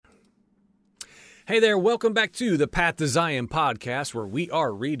Hey there, welcome back to the Path to Zion podcast, where we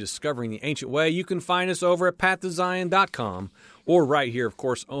are rediscovering the ancient way. You can find us over at pathtozion.com or right here, of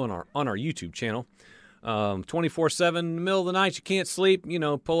course, on our YouTube channel. 24/7, in the middle of the night, you can't sleep,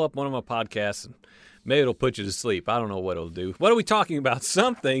 pull up one of my podcasts and maybe it'll put you to sleep. I don't know what it'll do. What are we talking about?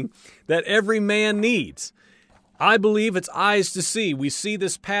 Something that every man needs. I believe it's eyes to see. We see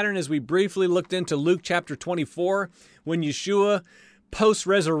this pattern as we briefly looked into Luke chapter 24, when Yeshua,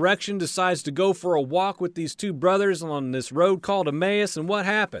 post-resurrection, decides to go for a walk with these two brothers on this road called Emmaus, and what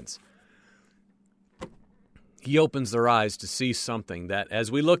happens? He opens their eyes to see something that,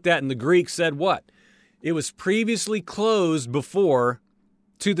 as we looked at in the Greek, said what? It was previously closed before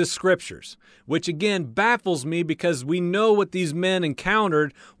to the Scriptures, which again baffles me because we know what these men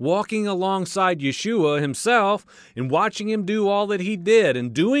encountered walking alongside Yeshua himself and watching him do all that he did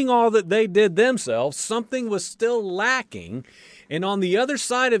and doing all that they did themselves. Something was still lacking. And on the other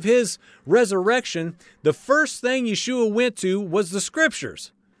side of his resurrection, the first thing Yeshua went to was the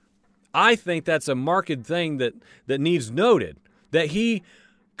Scriptures. I think that's a marked thing that needs noted, that he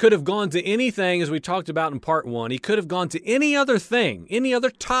could have gone to anything, as we talked about in part 1. He could have gone to any other thing, any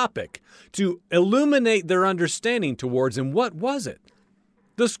other topic to illuminate their understanding towards. And what was it?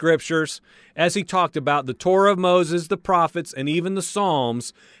 The Scriptures, as he talked about the Torah of Moses, the prophets, and even the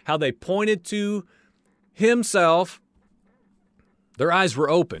Psalms, how they pointed to himself. Their eyes were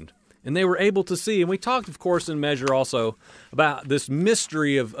opened, and they were able to see. And we talked, of course, in Measure also about this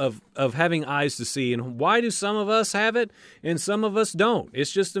mystery of having eyes to see. And why do some of us have it and some of us don't?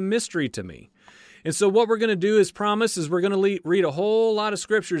 It's just a mystery to me. And so what we're going to do, as promised, is we're going to read a whole lot of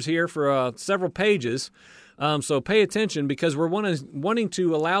scriptures here for several pages. So pay attention, because we're wanting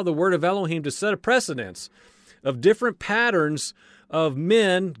to allow the word of Elohim to set a precedence of different patterns of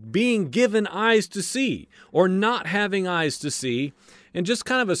men being given eyes to see or not having eyes to see, and just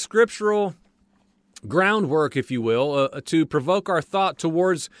kind of a scriptural groundwork, if you will, to provoke our thought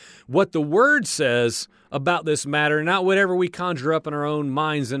towards what the Word says about this matter, not whatever we conjure up in our own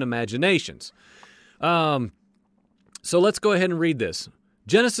minds and imaginations. So let's go ahead and read this.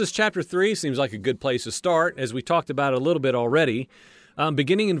 Genesis chapter 3 seems like a good place to start, as we talked about a little bit already.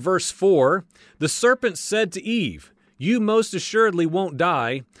 Beginning in verse 4, the serpent said to Eve, "You most assuredly won't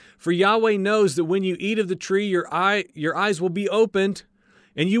die, for Yahweh knows that when you eat of the tree, your eyes will be opened,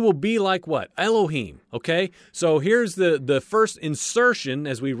 and you will be like what? Elohim." Okay? So here's the first insertion,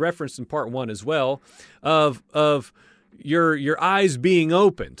 as we referenced in part 1 as well, of your eyes being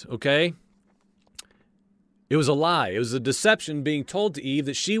opened. Okay? It was a lie. It was a deception being told to Eve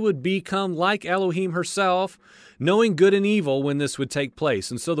that she would become like Elohim herself, knowing good and evil when this would take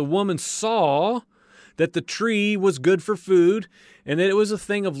place. And so the woman saw that the tree was good for food, and that it was a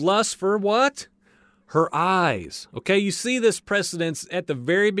thing of lust for what? Her eyes. Okay, you see this precedence at the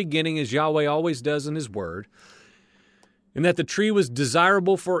very beginning, as Yahweh always does in his word, and that the tree was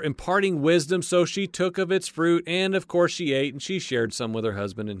desirable for imparting wisdom, so she took of its fruit, and of course she ate, and she shared some with her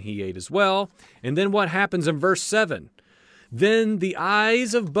husband, and he ate as well. And then what happens in verse 7? Then the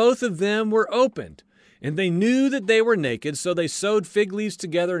eyes of both of them were opened, and they knew that they were naked, so they sewed fig leaves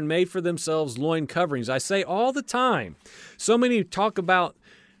together and made for themselves loin coverings. I say all the time, so many talk about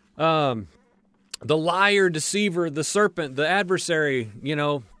the liar, deceiver, the serpent, the adversary,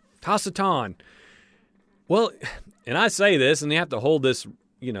 Hasatan. Well, and I say this, and you have to hold this,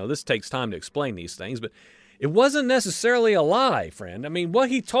 this takes time to explain these things, but it wasn't necessarily a lie, friend. I mean, what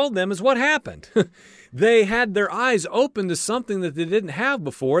he told them is what happened. They had their eyes open to something that they didn't have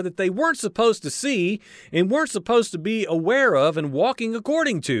before, that they weren't supposed to see and weren't supposed to be aware of and walking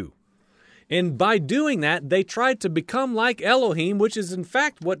according to. And by doing that, they tried to become like Elohim, which is in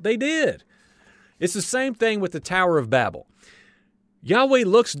fact what they did. It's the same thing with the Tower of Babel. Yahweh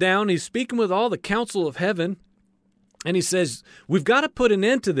looks down, he's speaking with all the council of heaven, and he says, we've got to put an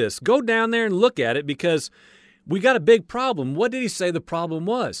end to this. Go down there and look at it, because we got a big problem. What did he say the problem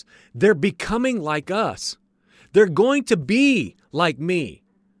was? They're becoming like us. They're going to be like me.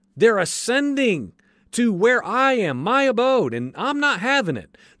 They're ascending to where I am, my abode, and I'm not having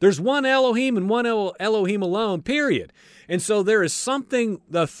it. There's one Elohim and one Elohim alone, period. And so there is something,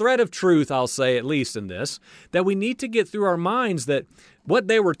 the thread of truth, I'll say, at least in this, that we need to get through our minds, that what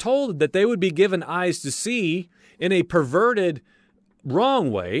they were told, that they would be given eyes to see in a perverted,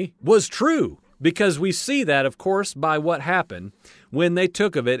 wrong way, was true. Because we see that, of course, by what happened when they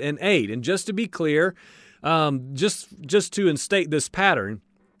took of it and ate. And just to be clear, just to instate this pattern,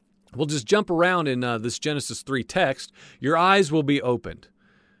 we'll just jump around in this Genesis 3 text. Your eyes will be opened.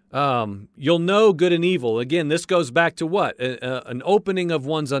 You'll know good and evil. Again, this goes back to what? An opening of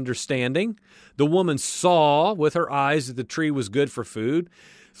one's understanding. The woman saw with her eyes that the tree was good for food.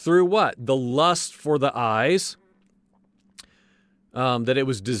 through what? The lust for the eyes, that it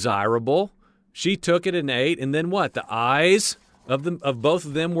was desirable. She took it and ate, and then what? The eyes of both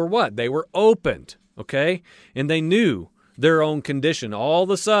of them were what? They were opened, okay? And they knew their own condition. All of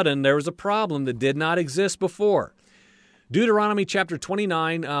a sudden, there was a problem that did not exist before. Deuteronomy chapter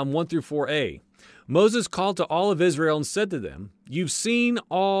 29, 1 through 4a. Moses called to all of Israel and said to them, "You've seen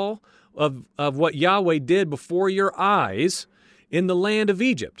all of what Yahweh did before your eyes in the land of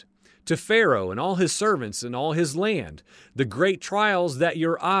Egypt, to Pharaoh and all his servants and all his land, the great trials that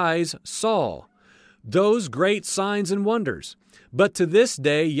your eyes saw, those great signs and wonders. But to this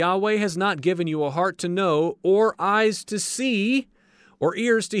day Yahweh has not given you a heart to know, or eyes to see, or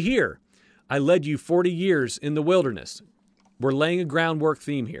ears to hear. I led you 40 years in the wilderness." We're laying a groundwork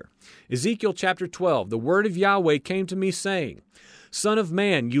theme here. Ezekiel chapter 12, the word of Yahweh came to me saying, "Son of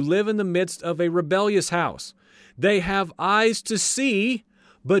man, you live in the midst of a rebellious house. They have eyes to see,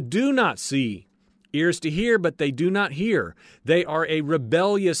 but do not see, ears to hear, but they do not hear. They are a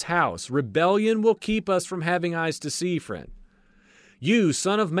rebellious house." Rebellion will keep us from having eyes to see, friend. "You,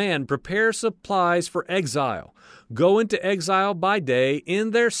 son of man, prepare supplies for exile. Go into exile by day in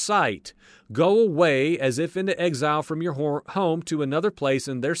their sight. Go away as if into exile from your home to another place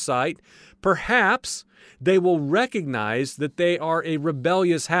in their sight. Perhaps they will recognize that they are a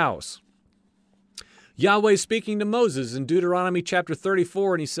rebellious house." Yahweh speaking to Moses in Deuteronomy chapter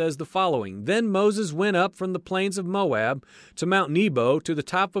 34, and he says the following, "Then Moses went up from the plains of Moab to Mount Nebo to the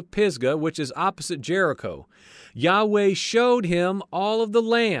top of Pisgah, which is opposite Jericho. Yahweh showed him all of the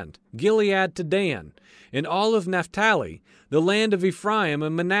land, Gilead to Dan, and all of Naphtali, the land of Ephraim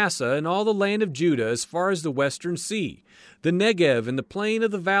and Manasseh, and all the land of Judah as far as the western sea, the Negev and the plain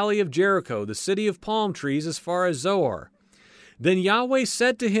of the valley of Jericho, the city of palm trees as far as Zoar. Then Yahweh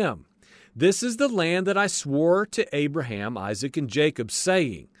said to him, This is the land that I swore to Abraham, Isaac, and Jacob,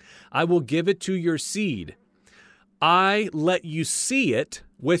 saying, I will give it to your seed. I let you see it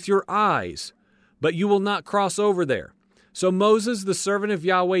with your eyes, but you will not cross over there." So Moses, the servant of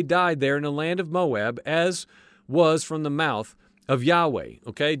Yahweh, died there in the land of Moab, as was from the mouth of Yahweh.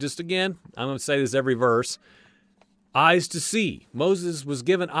 Okay, just again, I'm going to say this every verse. Eyes to see. Moses was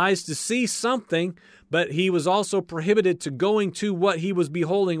given eyes to see something, but he was also prohibited to going to what he was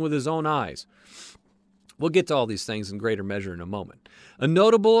beholding with his own eyes. We'll get to all these things in greater measure in a moment. A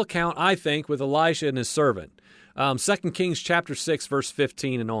notable account, I think, with Elisha and his servant. 2 Kings chapter 6, verse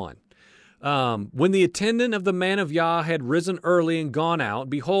 15 and on. When the attendant of the man of Yah had risen early and gone out,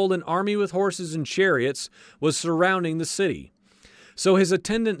 behold, an army with horses and chariots was surrounding the city. So his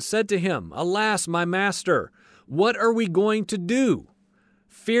attendant said to him, Alas, my master, what are we going to do?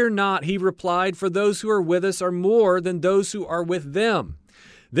 Fear not, he replied, for those who are with us are more than those who are with them.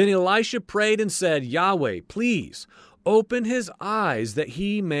 Then Elisha prayed and said, Yahweh, please, open his eyes that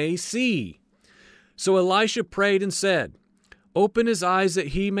he may see. So Elisha prayed and said, Open his eyes that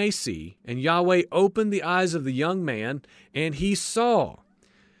he may see. And Yahweh opened the eyes of the young man, and he saw.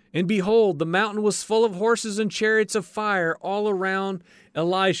 And behold, the mountain was full of horses and chariots of fire all around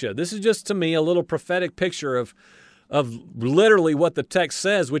Elisha. This is just, to me, a little prophetic picture of literally what the text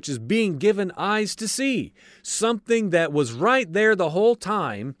says, which is being given eyes to see. Something that was right there the whole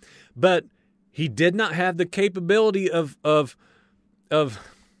time, but he did not have the capability of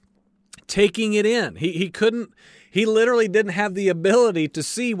taking it in. He literally didn't have the ability to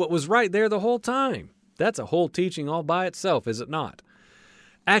see what was right there the whole time. That's a whole teaching all by itself, is it not?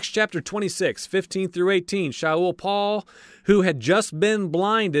 Acts chapter 26, 15 through 18. Shaul Paul, who had just been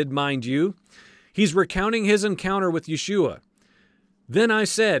blinded, mind you, he's recounting his encounter with Yeshua. Then I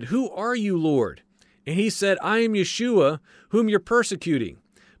said, Who are you, Lord? And he said, I am Yeshua, whom you're persecuting.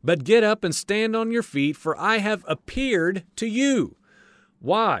 But get up and stand on your feet, for I have appeared to you.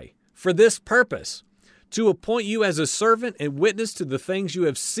 Why? For this purpose, to appoint you as a servant and witness to the things you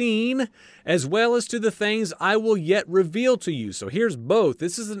have seen, as well as to the things I will yet reveal to you. So here's both.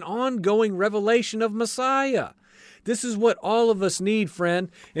 This is an ongoing revelation of Messiah. This is what all of us need,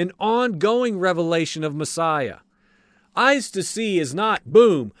 friend, an ongoing revelation of Messiah. Eyes to see is not,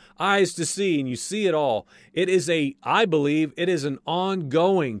 boom, eyes to see, and you see it all. It is I believe it is an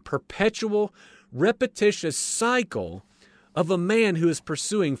ongoing, perpetual, repetitious cycle of a man who is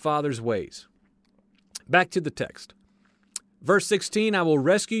pursuing Father's ways. Back to the text. Verse 16, I will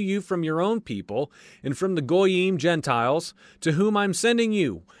rescue you from your own people and from the Goyim Gentiles to whom I'm sending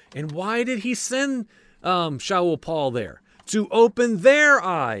you. And why did he send Shaul Paul there? To open their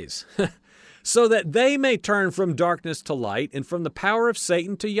eyes so that they may turn from darkness to light and from the power of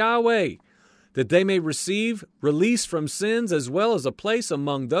Satan to Yahweh, that they may receive release from sins as well as a place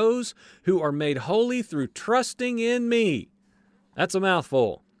among those who are made holy through trusting in me. That's a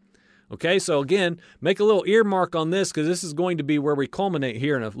mouthful. Okay, so again, make a little earmark on this because this is going to be where we culminate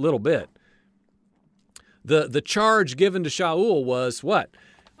here in a little bit. The charge given to Shaul was what?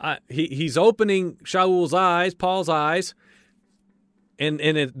 He's opening Shaul's eyes, Paul's eyes,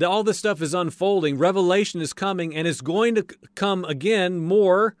 and all this stuff is unfolding. Revelation is coming, and it's going to come again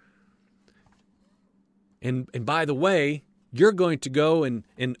more. And by the way, you're going to go and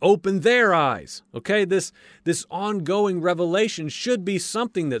open their eyes. Okay, this ongoing revelation should be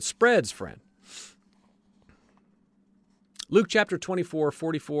something that spreads, friend. Luke chapter 24,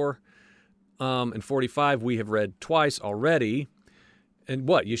 44, and 45 we have read twice already. And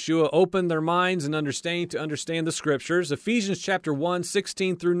what? Yeshua opened their minds and understanding to understand the Scriptures. Ephesians chapter 1,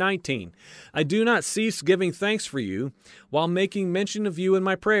 16 through 19. I do not cease giving thanks for you while making mention of you in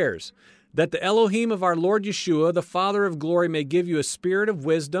my prayers, that the Elohim of our Lord Yeshua, the Father of glory, may give you a spirit of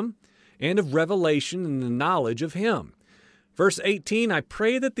wisdom and of revelation and the knowledge of Him. Verse 18, I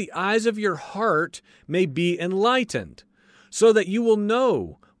pray that the eyes of your heart may be enlightened, so that you will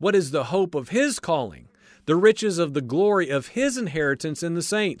know what is the hope of His calling, the riches of the glory of His inheritance in the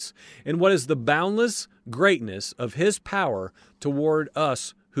saints, and what is the boundless greatness of His power toward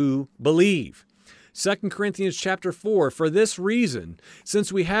us who believe. 2 Corinthians chapter 4, for this reason,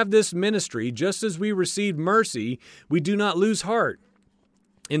 since we have this ministry, just as we received mercy, we do not lose heart.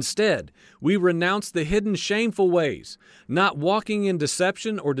 Instead, we renounce the hidden shameful ways, not walking in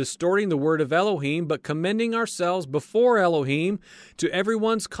deception or distorting the word of Elohim, but commending ourselves before Elohim to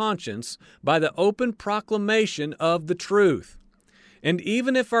everyone's conscience by the open proclamation of the truth. And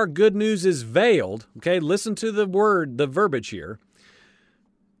even if our good news is veiled, okay, listen to the verbiage here.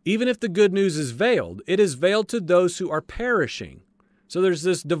 Even if the good news is veiled, it is veiled to those who are perishing. So there's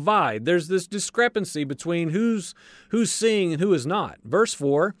this divide. There's this discrepancy between who's seeing and who is not. Verse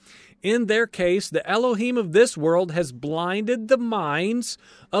 4, in their case, the Elohim of this world has blinded the minds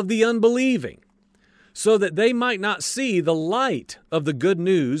of the unbelieving, so that they might not see the light of the good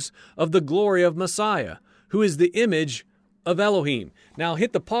news of the glory of Messiah, who is the image of Elohim. Now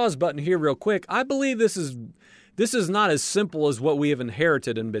hit the pause button here real quick. I believe this is not as simple as what we have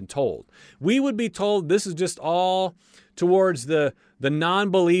inherited and been told. We would be told this is just all towards the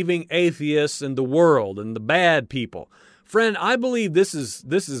non-believing atheists and the world and the bad people. Friend, I believe this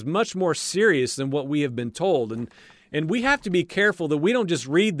is much more serious than what we have been told. And we have to be careful that we don't just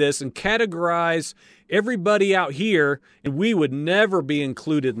read this and categorize everybody out here, and we would never be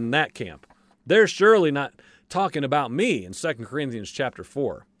included in that camp. They're surely not talking about me in 2 Corinthians chapter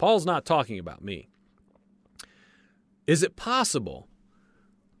 4. Paul's not talking about me. Is it possible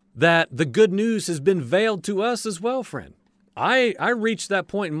that the good news has been veiled to us as well, friend? I reached that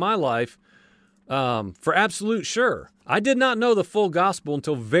point in my life for absolute sure. I did not know the full gospel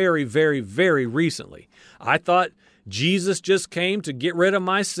until very, very, very recently. I thought Jesus just came to get rid of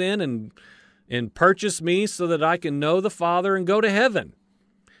my sin and purchase me so that I can know the Father and go to heaven.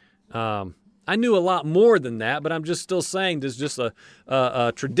 I knew a lot more than that, but I'm just still saying this just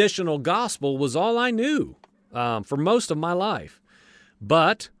a traditional gospel was all I knew for most of my life.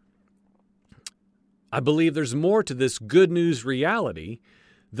 But I believe there's more to this good news reality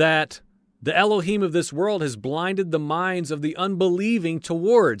that the Elohim of this world has blinded the minds of the unbelieving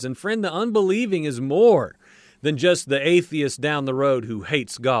towards. And friend, the unbelieving is more than just the atheist down the road who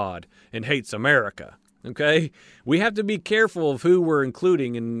hates God and hates America. Okay? We have to be careful of who we're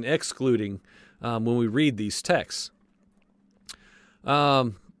including and excluding when we read these texts.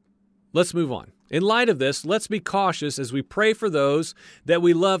 Let's move on. In light of this, let's be cautious as we pray for those that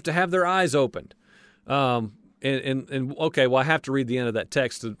we love to have their eyes opened. Okay, well, I have to read the end of that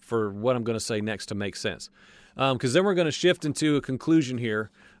text for what I'm going to say next to make sense. Because then we're going to shift into a conclusion here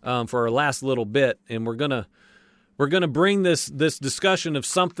for our last little bit, and we're going to bring this discussion of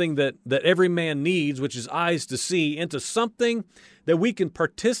something that every man needs, which is eyes to see, into something that we can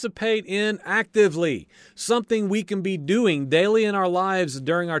participate in actively, something we can be doing daily in our lives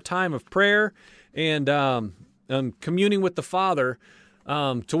during our time of prayer and communing with the Father.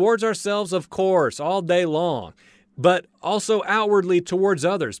 Towards ourselves, of course, all day long, but also outwardly towards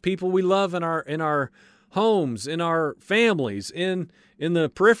others, people we love in our homes, in our families, in the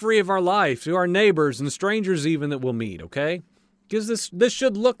periphery of our life, to our neighbors and strangers even that we'll meet, okay? Because this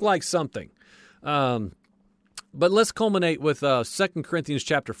should look like something. But let's culminate with 2 Corinthians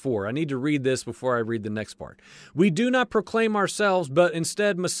chapter 4. I need to read this before I read the next part. We do not proclaim ourselves, but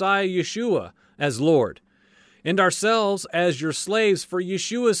instead Messiah Yeshua as Lord, and ourselves as your slaves for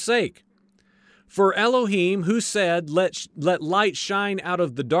Yeshua's sake. For Elohim, who said, let light shine out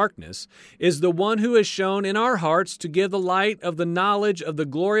of the darkness, is the one who has shown in our hearts to give the light of the knowledge of the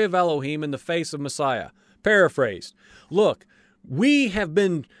glory of Elohim in the face of Messiah. Paraphrased. Look, We have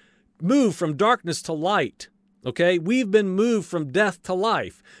been moved from darkness to light. Okay? We've been moved from death to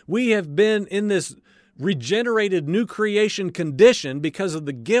life. We have been in this regenerated new creation condition because of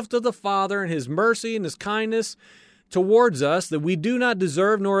the gift of the Father and His mercy and His kindness towards us that we do not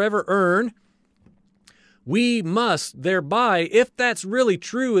deserve nor ever earn. We must thereby, if that's really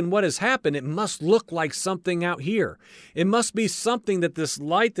true in what has happened, it must look like something out here. It must be something that this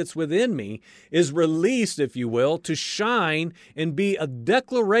light that's within me is released, if you will, to shine and be a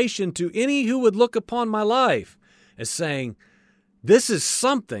declaration to any who would look upon my life as saying, this is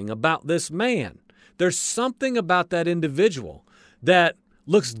something about this man. There's something about that individual that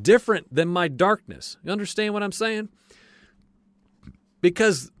looks different than my darkness. You understand what I'm saying?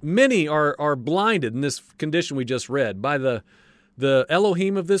 Because many are blinded in this condition we just read by the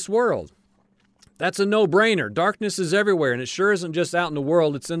Elohim of this world. That's a no-brainer. Darkness is everywhere, and it sure isn't just out in the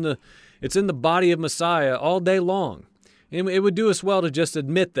world. It's in the body of Messiah all day long. And it would do us well to just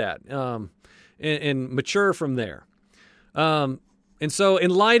admit that and mature from there. And so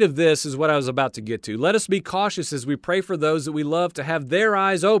in light of this is what I was about to get to. Let us be cautious as we pray for those that we love to have their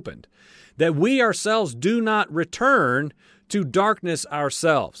eyes opened, that we ourselves do not return to darkness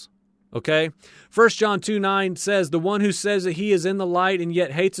ourselves. Okay? 1 John 2:9 says, the one who says that he is in the light and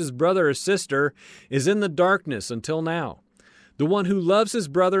yet hates his brother or sister is in the darkness until now. The one who loves his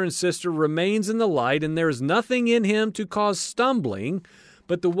brother and sister remains in the light, and there is nothing in him to cause stumbling,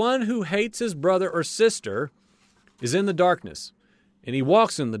 but the one who hates his brother or sister is in the darkness, and he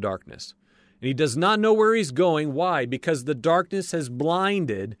walks in the darkness, and he does not know where he's going. Why? Because the darkness has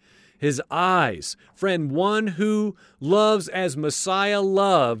blinded his eyes. Friend, one who loves as Messiah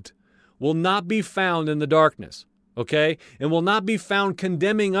loved will not be found in the darkness, okay? And will not be found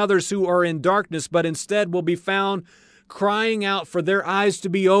condemning others who are in darkness, but instead will be found crying out for their eyes to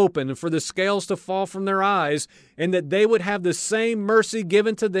be open and for the scales to fall from their eyes, and that they would have the same mercy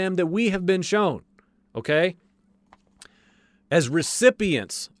given to them that we have been shown, okay? As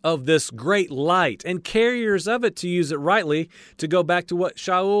recipients of this great light and carriers of it, to use it rightly, to go back to what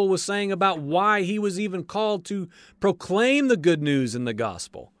Shaul was saying about why he was even called to proclaim the good news in the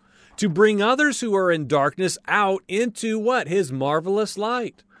gospel, to bring others who are in darkness out into what? His marvelous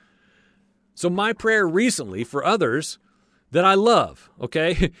light. So my prayer recently for others that I love,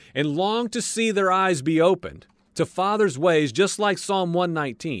 okay, and long to see their eyes be opened to Father's ways, just like Psalm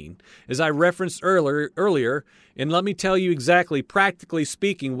 119, as I referenced earlier, and let me tell you exactly, practically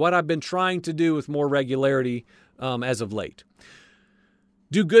speaking, what I've been trying to do with more regularity as of late.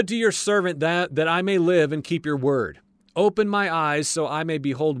 Do good to your servant that I may live and keep your word. Open my eyes so I may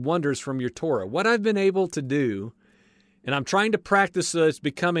behold wonders from your Torah. What I've been able to do, and I'm trying to practice so it's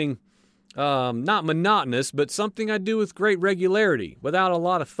becoming not monotonous, but something I do with great regularity, without a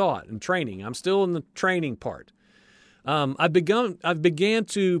lot of thought and training. I'm still in the training part. I've began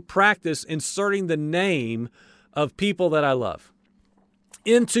to practice inserting the name of people that I love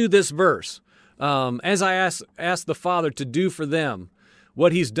into this verse, as I ask the Father to do for them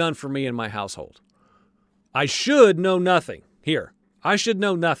what He's done for me in my household. I should know nothing here. I should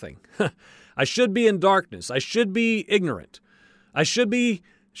know nothing. I should be in darkness. I should be ignorant. I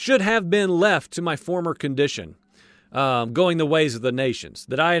should have been left to my former condition, going the ways of the nations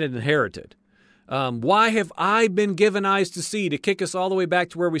that I had inherited. Why have I been given eyes to see, to kick us all the way back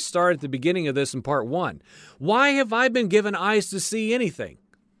to where we started at the beginning of this in part 1? Why have I been given eyes to see anything?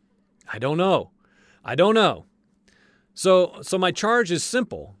 I don't know. So my charge is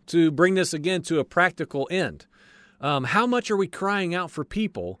simple, to bring this again to a practical end. How much are we crying out for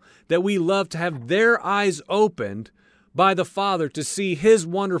people that we love to have their eyes opened by the Father to see His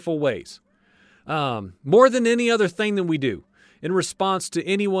wonderful ways? More than any other thing that we do in response to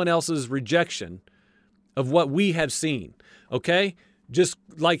anyone else's rejection of what we have seen, okay? Just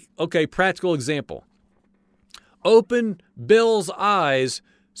like, practical example. Open Bill's eyes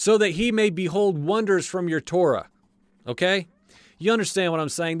so that he may behold wonders from your Torah, okay? You understand what I'm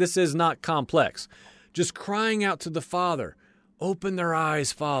saying? This is not complex. Just crying out to the Father, open their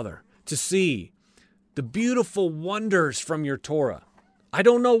eyes, Father, to see the beautiful wonders from your Torah. I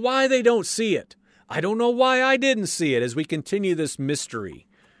don't know why they don't see it. I don't know why I didn't see it as we continue this mystery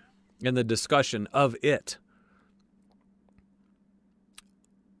and the discussion of it.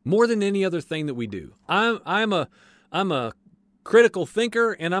 More than any other thing that we do. I'm a critical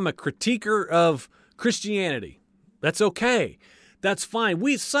thinker and I'm a critiquer of Christianity. That's okay. That's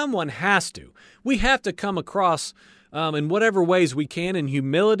fine. Someone has to. We have to come across in whatever ways we can in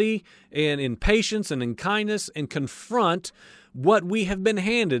humility and in patience and in kindness and confront what we have been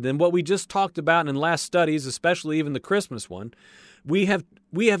handed and what we just talked about in last studies, especially even the Christmas one. We have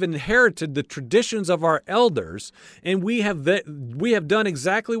have inherited the traditions of our elders, and we have done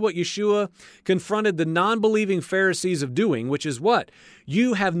exactly what Yeshua confronted the non-believing Pharisees of doing, which is what?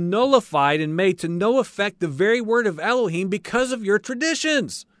 You have nullified and made to no effect the very word of Elohim because of your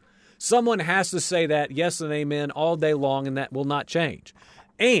traditions. Someone has to say that yes and amen all day long, and that will not change.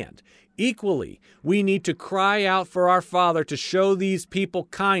 And equally, we need to cry out for our Father to show these people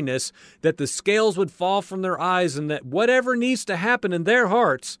kindness, that the scales would fall from their eyes, and that whatever needs to happen in their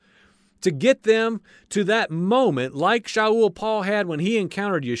hearts to get them to that moment, like Shaul Paul had when he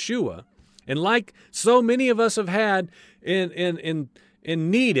encountered Yeshua, and like so many of us have had and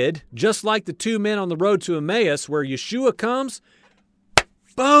needed, just like the two men on the road to Emmaus, where Yeshua comes,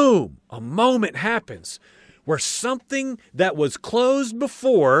 boom, a moment happens where something that was closed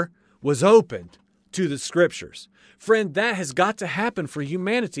before was opened to the Scriptures. Friend, that has got to happen for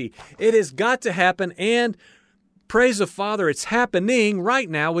humanity. It has got to happen, and praise the Father, it's happening right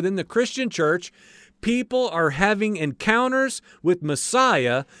now within the Christian church. People are having encounters with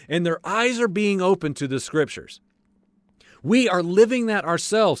Messiah, and their eyes are being opened to the Scriptures. We are living that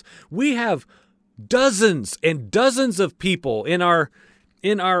ourselves. We have dozens and dozens of people in our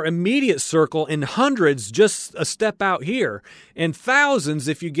immediate circle, and hundreds just a step out here, and thousands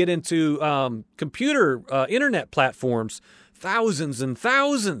if you get into computer internet platforms, thousands and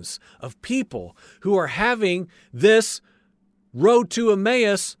thousands of people who are having this road to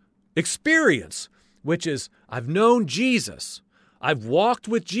Emmaus experience, which is, I've known Jesus, I've walked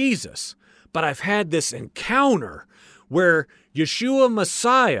with Jesus, but I've had this encounter where Yeshua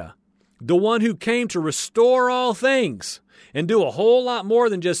Messiah, the one who came to restore all things, and do a whole lot more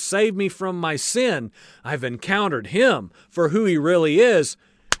than just save me from my sin. I've encountered him for who he really is.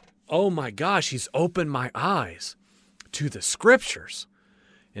 Oh my gosh, he's opened my eyes to the Scriptures.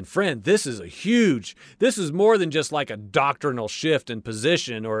 And friend, this is more than just like a doctrinal shift in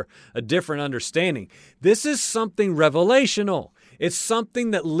position or a different understanding. This is something revelational. It's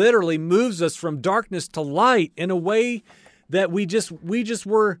something that literally moves us from darkness to light in a way that we just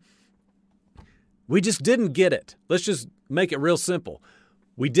didn't get it. Let's just make it real simple.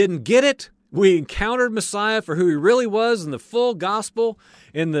 We didn't get it. We encountered Messiah for who he really was in the full gospel,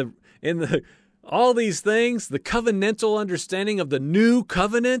 in the all these things, the covenantal understanding of the new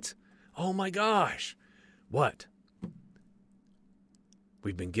covenant. Oh my gosh. What?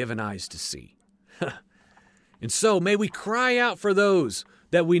 We've been given eyes to see. And so may we cry out for those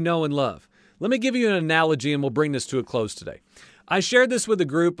that we know and love. Let me give you an analogy, and we'll bring this to a close today. I shared this with a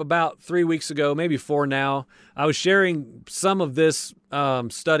group about 3 weeks ago, maybe 4 now. I was sharing some of this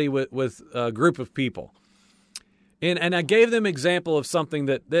study with a group of people. And I gave them an example of something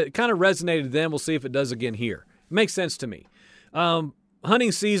that kind of resonated with them. We'll see if it does again here. It makes sense to me.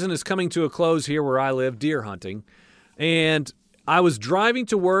 Hunting season is coming to a close here where I live, deer hunting. And I was driving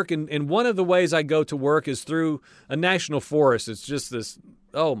to work, and one of the ways I go to work is through a national forest. It's just this,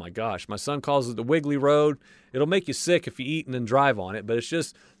 oh my gosh, my son calls it the Wiggly Road. It'll make you sick if you eat and then drive on it, but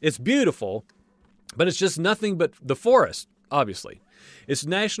it's beautiful, but it's just nothing but the forest, obviously. It's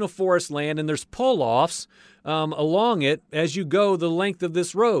national forest land, and there's pull-offs along it as you go the length of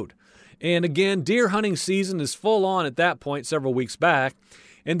this road. And again, deer hunting season is full on at that point several weeks back,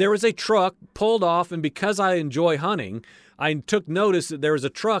 and there was a truck pulled off, and because I enjoy hunting, I took notice that there was a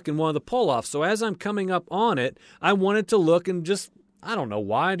truck in one of the pull-offs. So as I'm coming up on it, I wanted to look and just, I don't know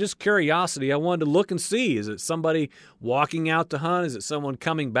why, just curiosity. I wanted to look and see, is it somebody walking out to hunt? Is it someone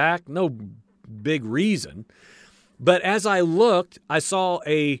coming back? No big reason. But as I looked, I saw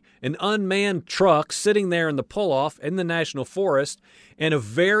an unmanned truck sitting there in the pull-off in the national forest, and a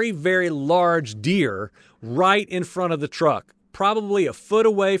very, very large deer right in front of the truck, probably a foot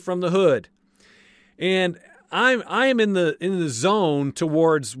away from the hood. And I am in the zone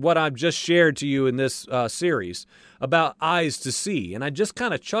towards what I've just shared to you in this series about eyes to see. And I just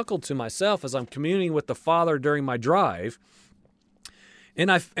kind of chuckled to myself as I'm communing with the Father during my drive.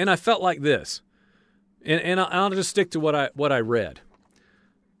 And I felt like this. And I'll just stick to what I read.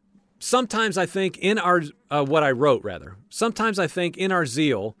 Sometimes I think in our what I wrote rather. Sometimes I think in our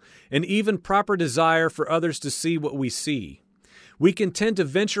zeal and even proper desire for others to see what we see, we can tend to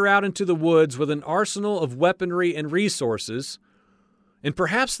venture out into the woods with an arsenal of weaponry and resources, and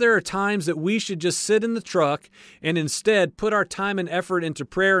perhaps there are times that we should just sit in the truck and instead put our time and effort into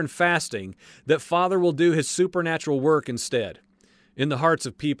prayer and fasting, that Father will do his supernatural work instead in the hearts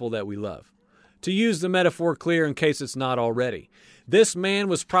of people that we love. To use the metaphor clear in case it's not already, this man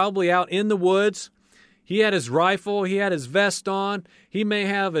was probably out in the woods. He had his rifle. He had his vest on. He may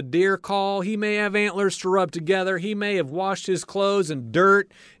have a deer call. He may have antlers to rub together. He may have washed his clothes in dirt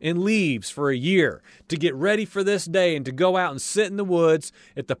and leaves for a year to get ready for this day and to go out and sit in the woods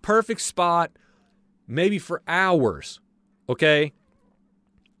at the perfect spot, maybe for hours, okay?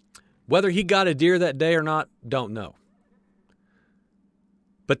 Whether he got a deer that day or not, don't know.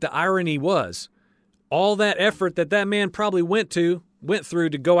 But the irony was, all that effort that man probably went through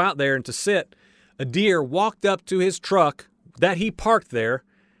to go out there and to sit, a deer walked up to his truck that he parked there,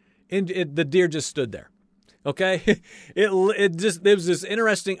 and the deer just stood there. Okay? It was this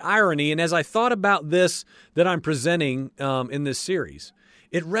interesting irony, and as I thought about this that I'm presenting in this series,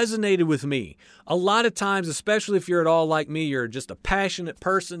 it resonated with me. A lot of times, especially if you're at all like me, you're just a passionate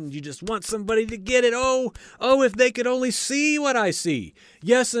person. You just want somebody to get it. Oh, if they could only see what I see.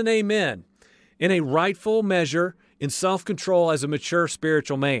 Yes and amen. In a rightful measure, in self-control as a mature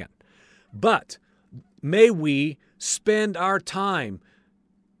spiritual man. But may we spend our time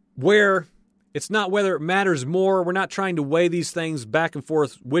where it's not whether it matters more. We're not trying to weigh these things back and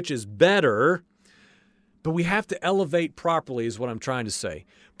forth, which is better. But we have to elevate properly is what I'm trying to say.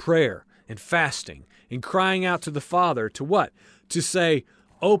 Prayer and fasting and crying out to the Father to what? To say,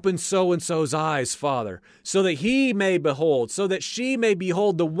 open so-and-so's eyes, Father, so that he may behold, so that she may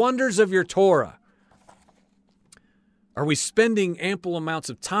behold the wonders of your Torah. Are we spending ample amounts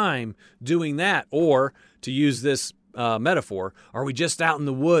of time doing that? Or, to use this metaphor, are we just out in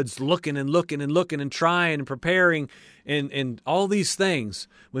the woods looking and trying and preparing and all these things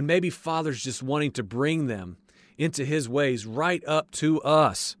when maybe Father's just wanting to bring them into his ways right up to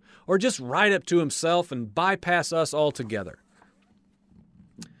us or just right up to himself and bypass us altogether?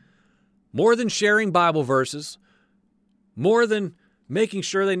 More than sharing Bible verses, more than making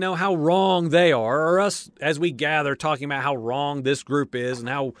sure they know how wrong they are, or us as we gather talking about how wrong this group is and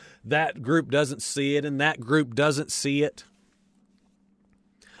how that group doesn't see it and that group doesn't see it.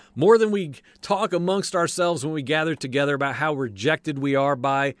 More than we talk amongst ourselves when we gather together about how rejected we are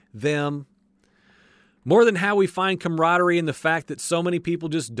by them. More than how we find camaraderie in the fact that so many people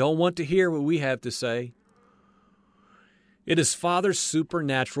just don't want to hear what we have to say. It is Father's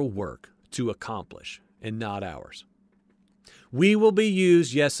supernatural work to accomplish and not ours. We will be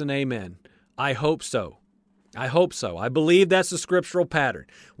used, yes and amen. I hope so. I hope so. I believe that's the scriptural pattern.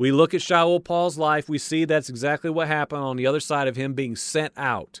 We look at Shaul Paul's life, we see that's exactly what happened on the other side of him being sent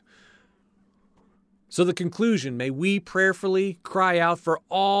out. So the conclusion, may we prayerfully cry out for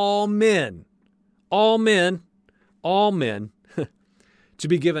all men, to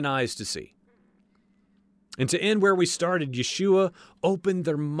be given eyes to see. And to end where we started, Yeshua opened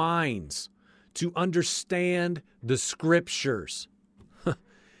their minds to understand the Scriptures.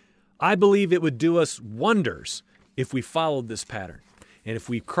 I believe it would do us wonders if we followed this pattern and if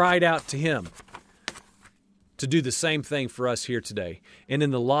we cried out to Him to do the same thing for us here today and in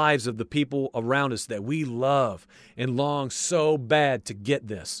the lives of the people around us that we love and long so bad to get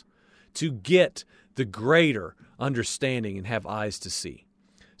this, to get the greater understanding and have eyes to see.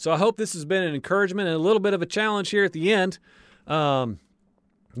 So I hope this has been an encouragement and a little bit of a challenge here at the end.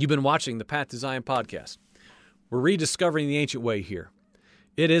 You've been watching the Path to Zion podcast. We're rediscovering the ancient way here.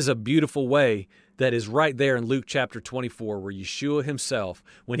 It is a beautiful way that is right there in Luke chapter 24, where Yeshua himself,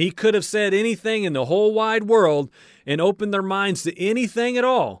 when he could have said anything in the whole wide world and opened their minds to anything at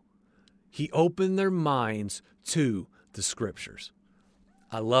all, he opened their minds to the Scriptures.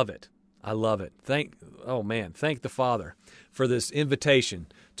 I love it. I love it. Thank the Father for this invitation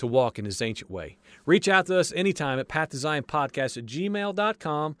to walk in his ancient way. Reach out to us anytime at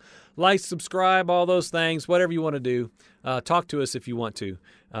pathtozionpodcast@gmail.com. Like, subscribe, all those things, whatever you want to do. Talk to us if you want to.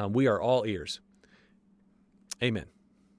 We are all ears. Amen.